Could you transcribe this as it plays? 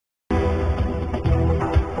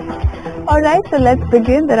Alright, so let's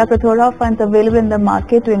begin. There are plethora of funds available in the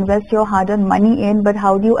market to invest your hard-earned money in, but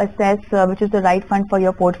how do you assess which is the right fund for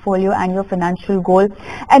your portfolio and your financial goal?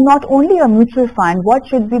 And not only a mutual fund, what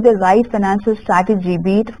should be the right financial strategy,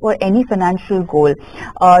 be it for any financial goal?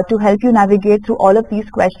 To help you navigate through all of these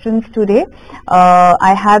questions today,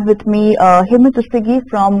 I have with me Hemant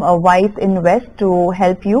from Wiseinvest to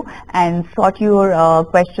help you and sort your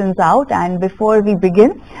questions out. And before we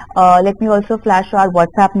begin, let me also flash our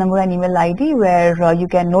WhatsApp number and email ID where you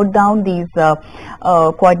can note down these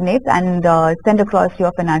coordinates and send across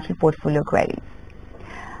your financial portfolio queries.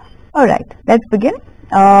 Alright, let's begin.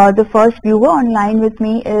 The first viewer online with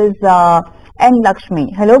me is N.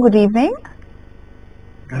 Lakshmi. Hello, good evening.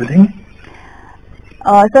 Good evening.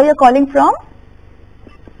 Sir, you're calling from?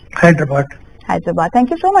 Hyderabad. Hyderabad.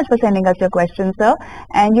 Thank you so much for sending us your question, sir.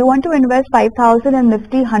 And you want to invest 5,000 in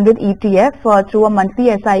Nifty 100 ETF through a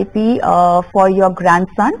monthly SIP for your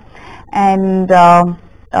grandson. And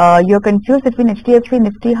you're confused between HDFC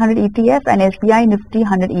Nifty 100 ETF and SBI Nifty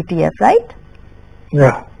 100 ETF, right?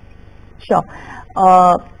 Yeah. Sure.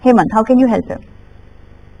 Hemant, how can you help him?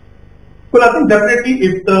 Well, I think definitely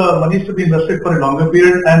if the money is to be invested for a longer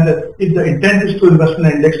period and if the intent is to invest in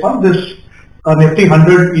an index fund, this Nifty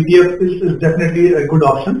 100 ETF is definitely a good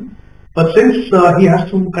option. But since he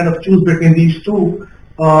has to kind of choose between these two,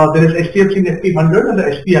 there is HDFC Nifty 100 and the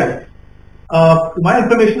SBI. To my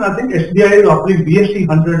information, I think SBI is offering BSE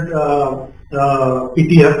 100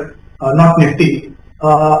 ETF, not Nifty.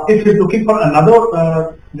 If he's looking for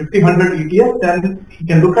another Nifty 100 ETF, then he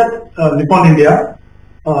can look at Nippon India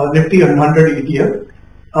Nifty 100 ETF.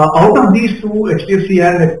 Out of these two, HDFC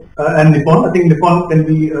and Nippon, I think Nippon can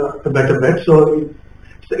be a better bet. So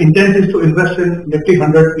if the intent is to invest in Nifty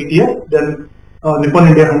 100 ETF, then Nippon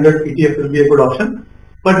India 100 ETF will be a good option.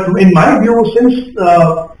 But in my view, since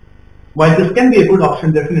while this can be a good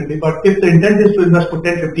option definitely, but if the intent is to invest for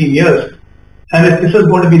 10-15 years, and if this is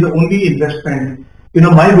going to be the only investment,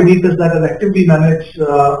 my belief is that an actively managed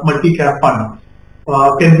multi-cap fund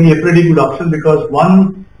can be a pretty good option because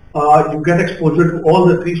one, you get exposure to all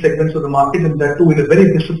the three segments of the market and that too in a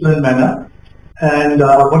very disciplined manner. And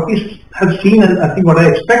what we have seen, and I think what I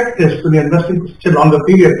expect is when you invest in such a longer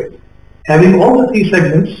period, having all the three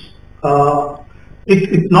segments,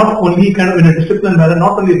 it not only kind of in a disciplined manner,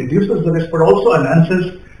 not only reduces the risk, but also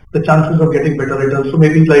enhances the chances of getting better returns. So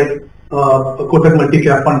maybe like a Kotak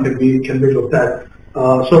multi-cap fund can be looked at.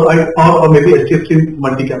 Or maybe HDFC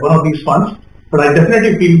multi-cap, one of these funds. But I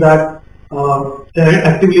definitely feel that the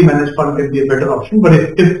actively managed fund can be a better option. But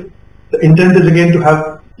if the intent is again to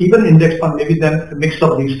have even index fund, maybe then a mix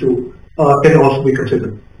of these two can also be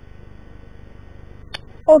considered.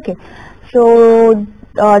 Okay, so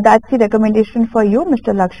that's the recommendation for you,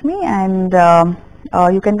 Mr. Lakshmi, and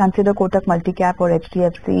you can consider Kotak multi-cap or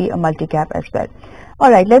HDFC multi-cap as well.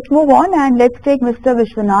 Alright, let's move on and let's take Mr.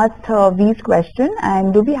 Vishwanath V's question.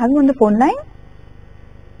 And do we have him on the phone line?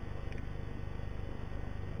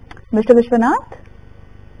 Mr. Vishwanath?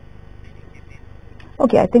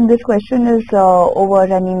 Okay, I think this question is over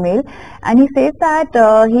an email, and he says that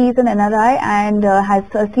he is an NRI and has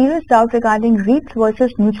a serious doubt regarding REITs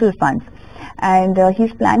versus mutual funds. And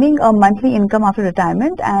he's planning a monthly income after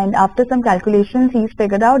retirement, and after some calculations he's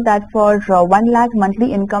figured out that for 1 lakh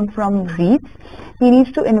monthly income from REITs, he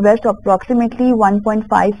needs to invest approximately 1.5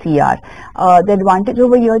 CR. The advantage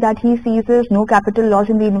over here that he sees is no capital loss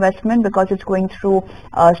in the investment because it's going through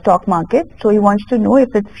stock market. So he wants to know if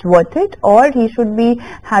it's worth it, or he should be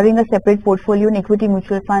having a separate portfolio in equity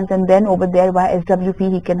mutual funds, and then over there via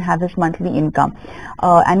SWP he can have his monthly income.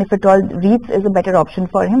 And if at all REITs is a better option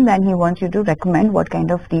for him, then he wants you to recommend what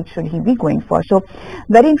kind of REIT should he be going for. So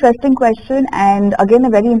very interesting question, and again a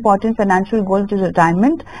very important financial goal, which is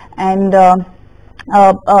retirement. And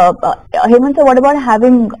Hemant sir, what about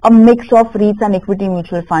having a mix of REITs and equity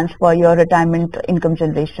mutual funds for your retirement income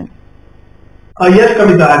generation? Yes,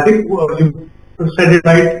 Kavita, I think you said it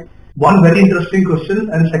right. One very interesting question,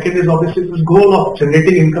 and second is obviously this goal of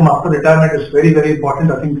generating income after retirement is very, very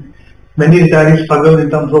important. I think many retirees struggle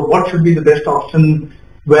in terms of what should be the best option,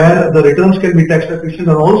 where the returns can be tax efficient,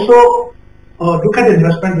 and also look at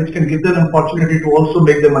investment which can give them an opportunity to also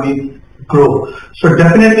make their money grow. So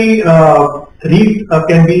definitely REIT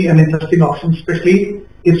can be an interesting option, especially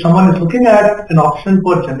if someone is looking at an option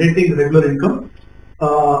for generating regular income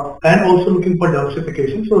and also looking for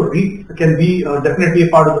diversification. So REIT can be definitely a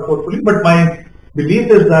part of the portfolio, but my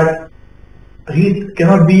belief is that REIT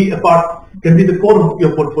cannot be can be the core of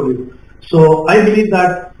your portfolio. So I believe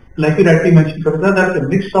that, like you rightly mentioned, Kavita, that a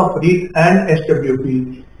mix of REIT and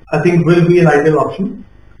SWP I think will be an ideal option.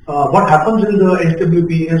 What happens in the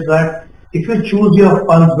SWP is that if you choose your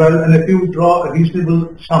funds well and if you draw a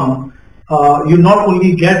reasonable sum, you not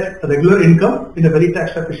only get regular income in a very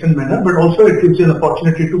tax efficient manner, but also it gives you an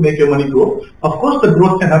opportunity to make your money grow. Of course, the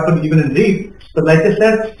growth can happen even in REIT, but like I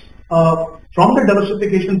said, from the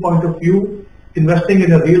diversification point of view, investing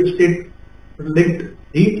in a real estate linked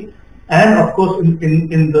REIT, and of course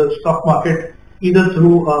in the stock market, either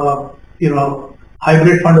through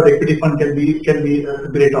hybrid fund or equity fund can be a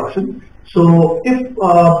great option. So if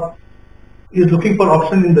is looking for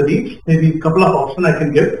option in the REITs, maybe a couple of options I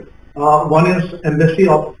can give. One is Embassy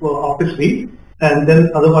of Office REIT, and then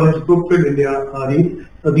other one is Brookfield India REIT.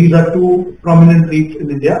 These are two prominent REITs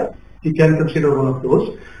in India. You can consider one of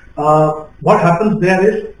those. What happens there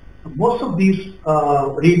is most of these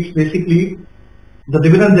REITs, basically the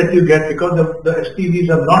dividend that you get, because the SPVs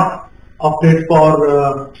are not opted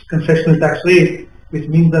for concessional tax rate, which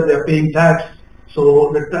means that they are paying tax.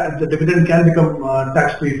 So the dividend can become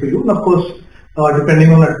tax free for you. And of course,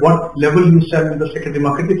 depending on at what level you sell in the secondary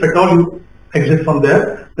market, if at all you exit from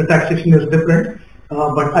there, the taxation is different.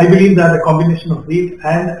 But I believe that a combination of REIT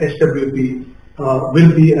and SWP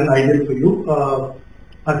will be an ideal for you.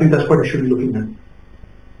 I think that's what you should be looking at.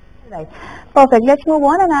 Right. Perfect. Let's move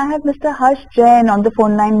on. And I have Mr. Harsh Jain on the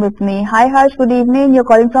phone line with me. Hi Harsh, good evening. You're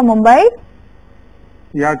calling from Mumbai?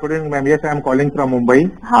 Yeah, good evening, ma'am. Yes, I am calling from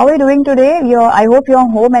Mumbai. How are you doing today? I hope you're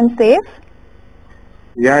home and safe.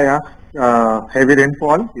 Yeah. Heavy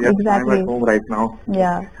rainfall. Yes, exactly. I'm at home right now.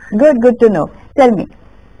 Yeah. Good to know. Tell me.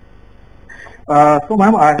 So,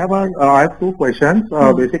 ma'am, I have two questions.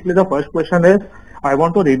 Basically, the first question is, I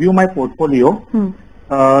want to review my portfolio.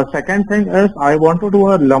 Second thing is, I want to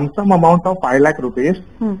do a lump sum amount of 5 lakh rupees.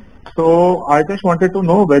 So I just wanted to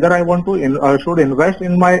know whether I want to should invest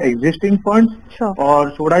in my existing funds, sure,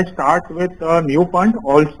 or should I start with a new fund.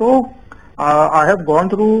 Also, I have gone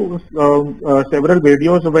through several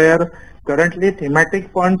videos where currently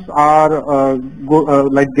thematic funds are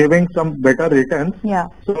like giving some better returns. Yeah.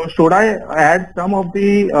 So should I add some of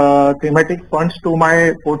the thematic funds to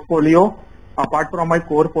my portfolio apart from my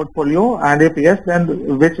core portfolio, and if yes,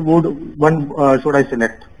 then which one should I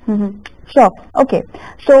select? Sure. Okay.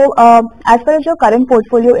 So, as far as your current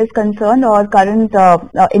portfolio is concerned or current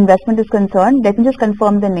investment is concerned, let me just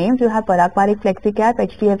confirm the names. You have Parag Parikh Flexi Cap,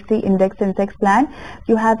 HDFC Index Sensex Plan.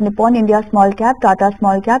 You have Nippon India Small Cap, Tata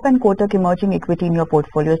Small Cap, and Kotak Emerging Equity in your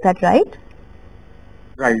portfolio. Is that right?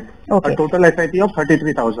 Right. Okay. A total SIP of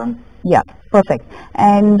 33,000. Yeah. Perfect.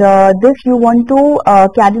 And this you want to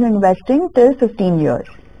carry on investing till 15 years.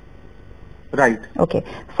 Right. Okay.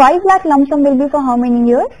 5 lakh lump sum will be for how many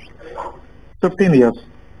years? 15 years.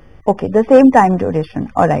 Okay, the same time duration.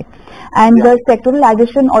 All right. And Yeah. the sectoral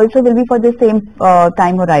addition also will be for the same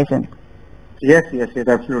time horizon. Yes,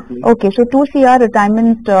 absolutely. Okay, so 2 CR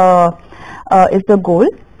retirement is the goal,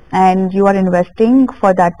 and you are investing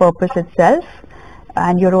for that purpose itself,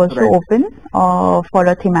 and you're also Right. open for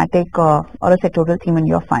a thematic or a sectoral theme in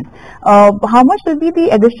your fund. How much will be the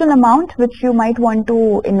additional amount which you might want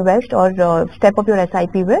to invest or step up your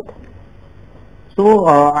SIP with? So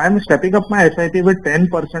I am stepping up my SIP with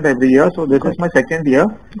 10% every year. So this Good. is my second year.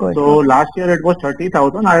 Good. So last year it was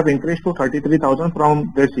 30,000. I have increased to 33,000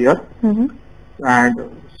 from this year. And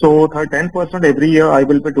so 10% every year I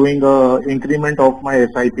will be doing a increment of my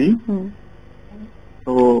SIP.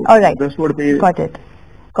 So all right. this would be. Got it.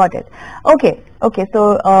 Okay. So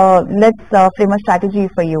let's frame a strategy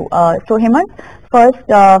for you. So Hemant, first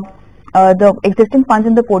the existing funds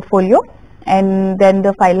in the portfolio, and then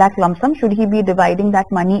the 5 lakh lump sum. Should he be dividing that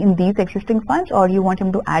money in these existing funds, or you want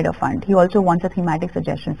him to add a fund? He also wants a thematic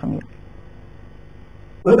suggestion from you.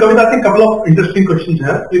 Well, Kavita, I think a couple of interesting questions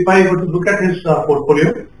here. If I were to look at his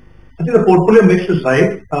portfolio, I think the portfolio mix is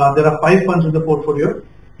right. There are 5 funds in the portfolio.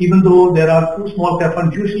 Even though there are 2 small cap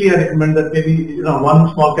funds, usually I recommend that maybe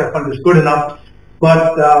 1 small cap fund is good enough.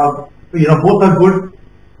 But both are good.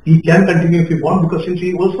 He can continue if he wants, because since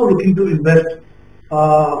he also looking to invest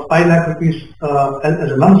 5 lakh rupees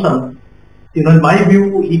as a lump sum, in my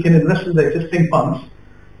view, he can invest in the existing funds.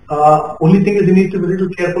 Only thing is he needs to be a little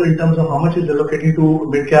careful in terms of how much is allocating to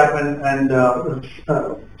mid cap and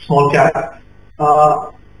small cap.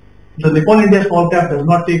 The Nippon India small cap does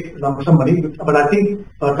not take lump sum money, but I think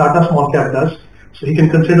Tata small cap does. So he can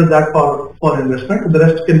consider that for investment. The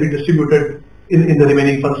rest can be distributed in the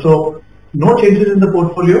remaining funds. So no changes in the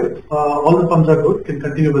portfolio. All the funds are good. Can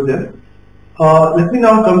continue with them. Let me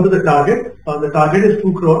now come to the target. The target is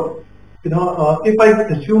 2 crore. If I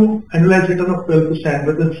assume annualized return of 12%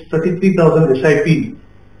 with this 33,000 SIP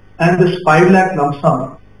and this 5 lakh lump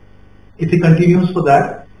sum, if he continues for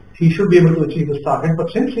that, he should be able to achieve his target.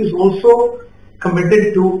 But since he's also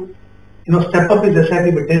committed to, step up his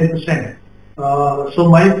SIP by 10%, So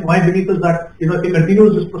my belief is that, if he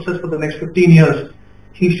continues this process for the next 15 years,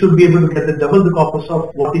 he should be able to get double the corpus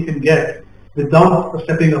of what he can get without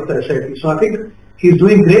stepping up the SIP. So I think he's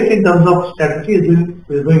doing great in terms of strategy.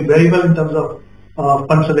 He's doing very well in terms of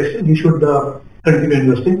fund selection. He should continue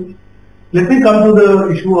investing. Let me come to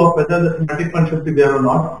the issue of whether the thematic fund should be there or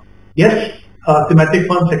not. Yes, thematic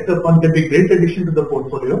fund, sector fund can be a great addition to the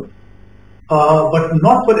portfolio, but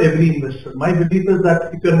not for every investor. My belief is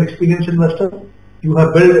that if you're an experienced investor, you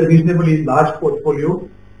have built a reasonably large portfolio,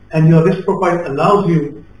 and your risk profile allows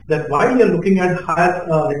you that while you're looking at higher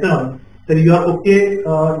return, then you are okay,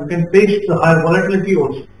 you can face the higher volatility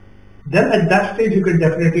also. Then at that stage, you can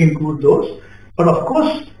definitely include those. But of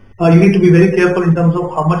course, you need to be very careful in terms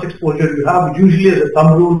of how much exposure you have. Usually, as a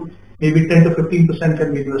thumb rule, maybe 10 to 15%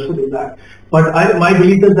 can be invested in that. But my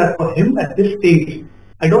belief is that for him at this stage,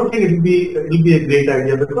 I don't think it'll be a great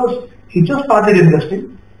idea, because he just started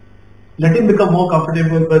investing. Let him become more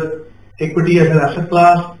comfortable with equity as an asset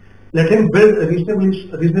class. Let him build a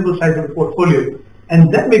reasonable size of the portfolio, and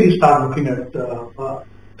then maybe start looking at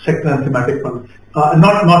sector and thematic funds.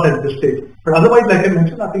 Not at this stage. But otherwise, like I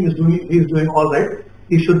mentioned, I think he's doing all right.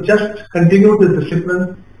 He should just continue with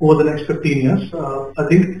discipline over the next 15 years. I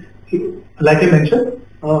think, like I mentioned,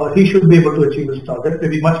 he should be able to achieve his target,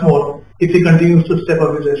 maybe much more, if he continues to step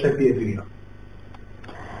up his SIP every year.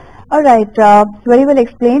 All right, very well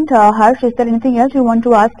explained. Harsh, is there anything else you want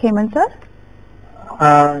to ask Hemant sir?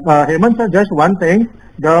 Hemant sir, just one thing.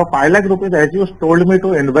 The 5 lakh rupees, as you told me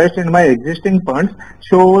to invest in my existing funds,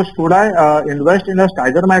 so should I invest in a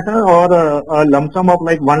stagger method or a lump sum of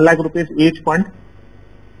like 1 lakh rupees each fund?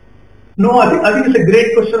 No, I think it's a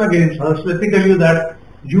great question again, Harsh. Let me tell you that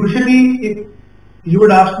usually if you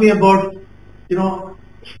would ask me about,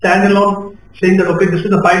 standalone, saying that, okay, this is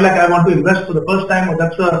the 5 lakh I want to invest for the first time, or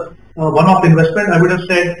that's a one-off investment, I would have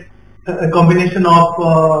said a combination of,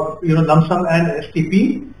 lump sum and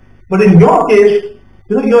STP. But in your case,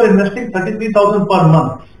 you're investing 33,000 per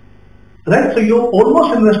month, right? So you're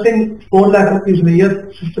almost investing 4 lakh rupees in a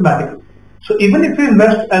year systematically. So even if you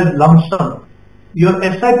invest as lump sum, your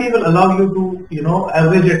SIP will allow you to,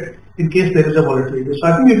 average it in case there is a volatility. So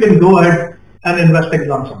I think you can go ahead and invest in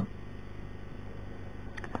lump sum.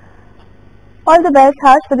 All the best,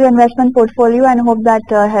 Harsh, for the investment portfolio, and hope that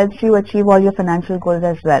helps you achieve all your financial goals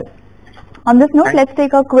as well. On this note, let's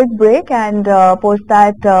take a quick break, and post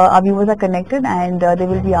that our viewers are connected, and they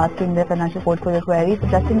will be asking their financial portfolio queries. So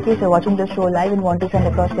just in case you're watching this show live and want to send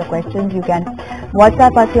across your questions, you can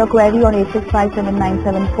WhatsApp us your query on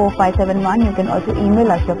 865-797-4571. You can also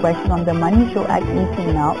email us your question on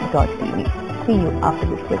themoneyshow@ecnow.tv. See you after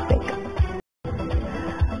this quick break.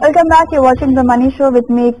 Welcome back. You're watching The Money Show with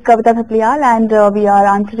me, Kavita Thapliyal, and we are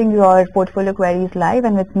answering your portfolio queries live,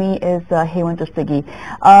 and with me is Hemant Rustagi.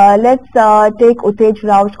 Let's take Utej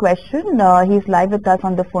Rao's question. He's live with us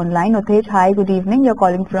on the phone line. Utej, hi, good evening. You're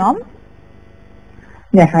calling from?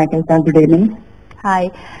 Yeah, hi, Kavita. Good evening. Hi.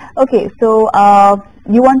 Okay, so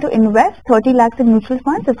you want to invest 30 lakhs in mutual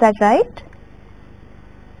funds, is that right?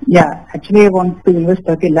 Yeah, actually I want to invest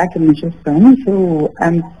 30 lakhs in mutual fund. So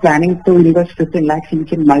I'm planning to invest 15 lakhs in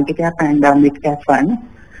multi-cap and mid-cap fund.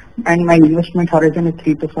 And my investment horizon is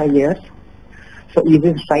 3 to 5 years. So is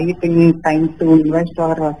it right in time to invest,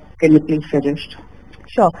 or can you please suggest?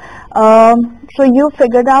 Sure. So you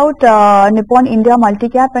figured out Nippon India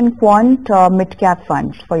multi-cap and quant mid-cap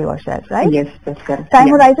funds for yourself, right? Yes, that's correct. Time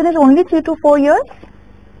horizon is only 3 to 4 years?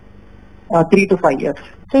 3 to 5 years.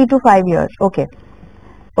 3 to 5 years, okay.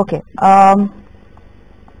 Okay.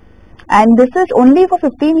 And this is only for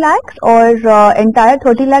 15 lakhs, or entire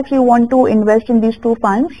 30 lakhs you want to invest in these two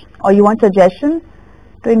funds, or you want suggestion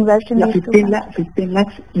to invest in these 15 two lakhs, 15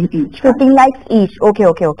 lakhs in each. 15 lakhs each. Okay.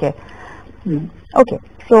 Okay.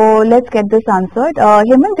 So let's get this answered.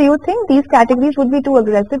 Hemant, do you think these categories would be too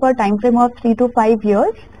aggressive for a time frame of 3 to 5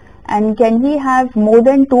 years? And can we have more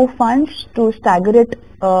than 2 funds to stagger it,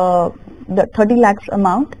 the 30 lakhs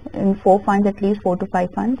amount in 4 funds, at least 4 to 5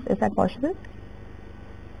 funds? Is that possible?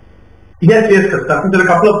 Yes, Kavita. I think there are a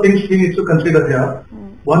couple of things we need to consider here.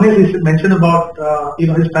 One is he mentioned about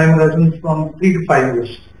his time horizon from 3 to 5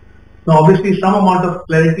 years. Now, obviously, some amount of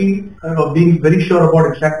clarity or being very sure about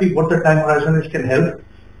exactly what the time horizon is can help.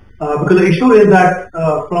 Because the issue is that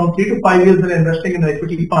from 3 to 5 years when investing in an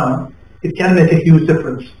equity fund, it can make a huge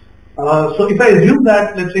difference. So if I assume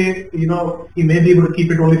that, let's say, he may be able to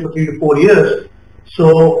keep it only for 3 to 4 years.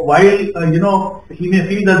 So while, he may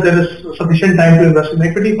feel that there is sufficient time to invest in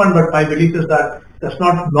equity fund, but my belief is that that's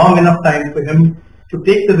not long enough time for him to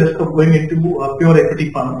take the risk of going into a pure equity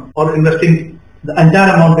fund or investing the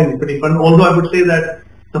entire amount in equity fund. Although I would say that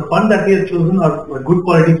the fund that he has chosen are good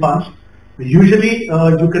quality funds Usually,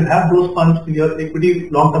 you can have those funds in your equity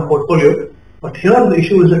long-term portfolio, but here the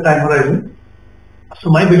issue is the time horizon. So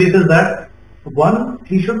my belief is that one,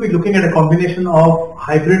 he should be looking at a combination of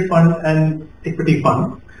hybrid fund and equity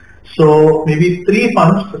fund. So maybe 3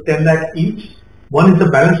 funds for 10 lakh each. One is a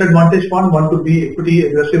balanced advantage fund, one could be equity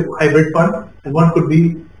aggressive hybrid fund, and one could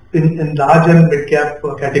be in large and mid cap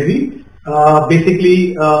category. Which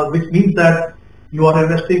means that you are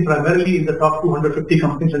investing primarily in the top 250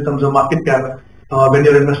 companies in terms of market cap when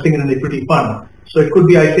you're investing in an equity fund. So it could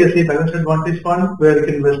be ICICI Balanced Advantage Fund where you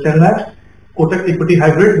can invest 10 lakhs, Kotak Equity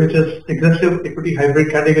Hybrid, which is aggressive equity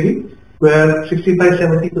hybrid category, where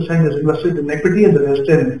 65-70% is invested in equity and the rest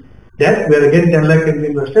in debt, where again 10 lakh can be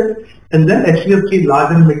invested, and then HDFC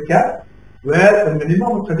large and mid cap, where a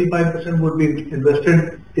minimum of 35% would be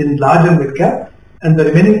invested in large and mid cap, and the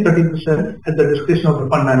remaining 30% at the discretion of the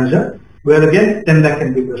fund manager, where again 10 lakh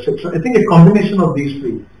can be invested. So I think a combination of these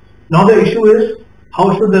three. Now the issue is,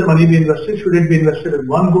 how should the money be invested? Should it be invested in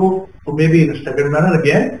one go or maybe in a staggered manner?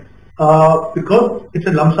 Again, because it's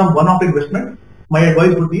a lump sum one-off investment, my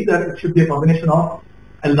advice would be that it should be a combination of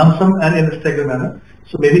a lump sum and in a staggered manner.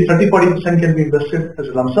 So maybe 30-40% can be invested as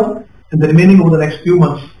a lump sum, and the remaining over the next few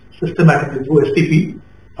months systematically through STP.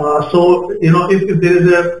 If there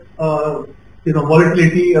is a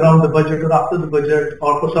volatility around the budget or after the budget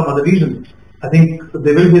or for some other reason, I think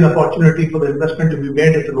there will be an opportunity for the investment to be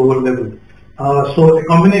made at a lower level. So a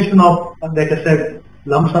combination of, like I said,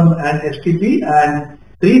 lump sum and STP, and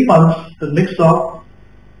 3 funds, a mix of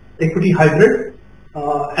equity hybrid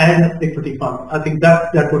and equity fund. I think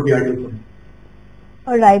that would be ideal for me.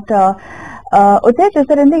 All right. Utesh, is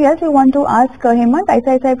there anything else you want to ask Hemant?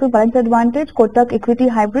 ICICI Balanced Advantage, Kotak Equity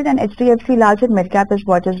Hybrid and HDFC Large and Mid Cap is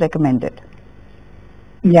what is recommended.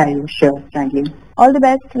 Yeah, sure. Thank you. All the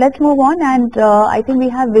best. Let's move on, and I think we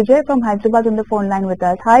have Vijay from Hyderabad on the phone line with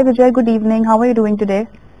us. Hi Vijay, good evening. How are you doing today?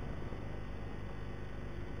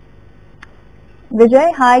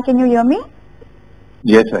 Vijay, hi, can you hear me?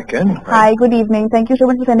 Yes, I can. Hi, good evening. Thank you so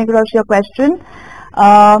much for sending across your question.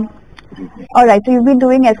 All right, so you've been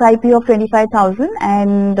doing SIP of 25,000,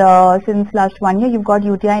 and since last 1 year you've got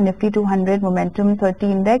UTI Nifty 200, Momentum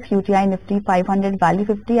 30 Index, UTI Nifty 500, Value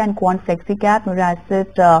 50 and Quant Flexi Cap,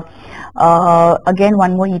 Murasset, again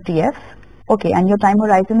one more ETF. Okay, and your time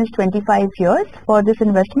horizon is 25 years for this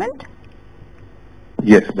investment?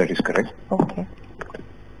 Yes, that is correct. Okay.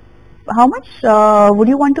 How much would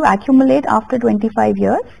you want to accumulate after 25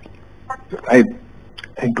 years?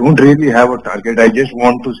 I don't really have a target. I just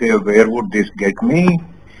want to say where would this get me.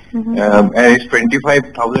 And it's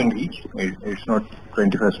 25,000 each. It's not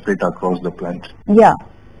 25 split across the plans. Yeah.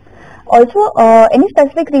 Also, any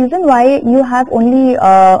specific reason why you have only?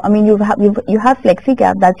 You have Flexi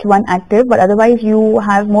Cap, that's one active, but otherwise you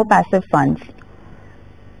have more passive funds.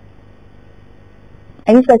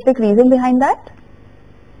 Any specific reason behind that?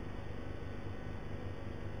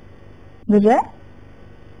 Vijay?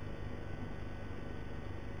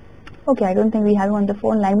 Okay, I don't think we have him on the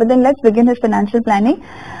phone line, but then let's begin his financial planning.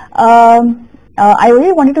 I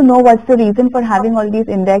really wanted to know what's the reason for having all these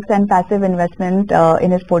index and passive investment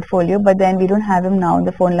in his portfolio, but then we don't have him now on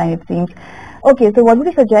the phone line, it seems. Okay, so what would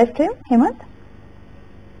you suggest him, Hemant?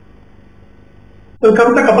 So there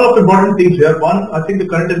are a couple of important things here. One, I think the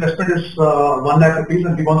current investment is 1 lakh rupees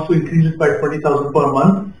and he wants to increase it by 20,000 per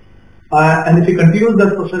month. And if he continues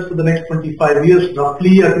that process for the next 25 years,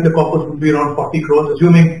 roughly, I think the corpus would be around 40 crores,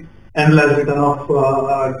 assuming annualized return of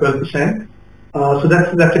 12%. So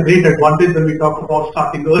that's a great advantage when we talk about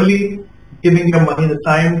starting early, giving your money the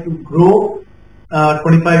time to grow.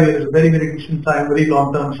 25 years is a very, very decent time, very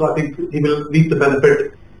long term. So I think he will reap the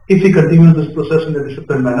benefit if he continues this process in a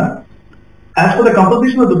disciplined manner. As for the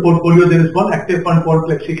composition of the portfolio, there is one active fund called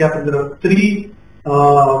Flexi Cap, and there are 3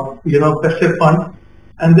 passive funds.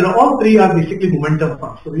 And all 3 are basically momentum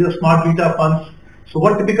funds. So these are smart beta funds. So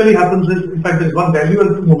what typically happens is, in fact, there is one value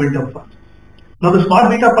and 2 momentum funds. Now the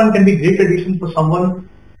smart beta fund can be great addition for someone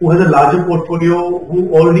who has a larger portfolio,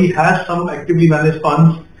 who already has some actively managed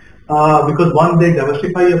funds, because one, they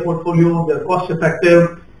diversify your portfolio, they're cost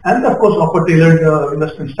effective, and of course offer tailored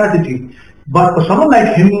investment strategy. But for someone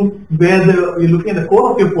like him, where you're looking at the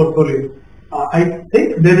core of your portfolio, I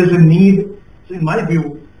think there is a need, in my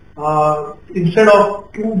view, instead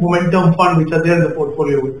of 2 momentum funds which are there in the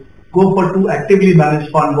portfolio, go for 2 actively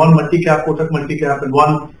managed funds, one multi-cap, Kotak multi-cap, and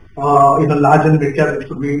one large and mid-cap, which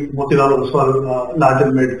would be Motilal Oswal large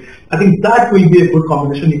and mid. I think that will be a good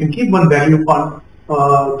combination. You can keep one value fund,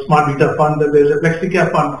 smart beta fund, then there is a Flexi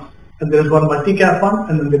Cap fund, and there is one multi-cap fund,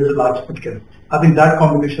 and then there is a large mid-cap. I think that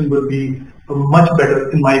combination will be much better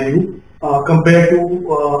in my view compared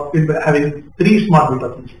to having 3 smart beta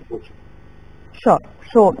funds. Sure.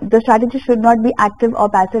 So the strategy should not be active or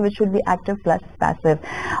passive, it should be active plus passive.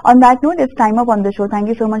 On that note, it's time up on the show. Thank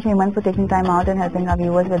you so much, Hemant, for taking time out and helping our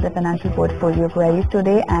viewers with the financial portfolio queries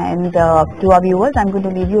today. And to our viewers, I'm going to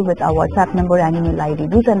leave you with our WhatsApp number and email ID.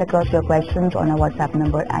 Do send across your questions on our WhatsApp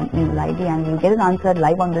number and email ID, and we'll get it answered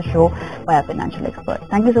live on the show by our financial expert.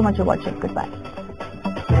 Thank you so much for watching. Goodbye.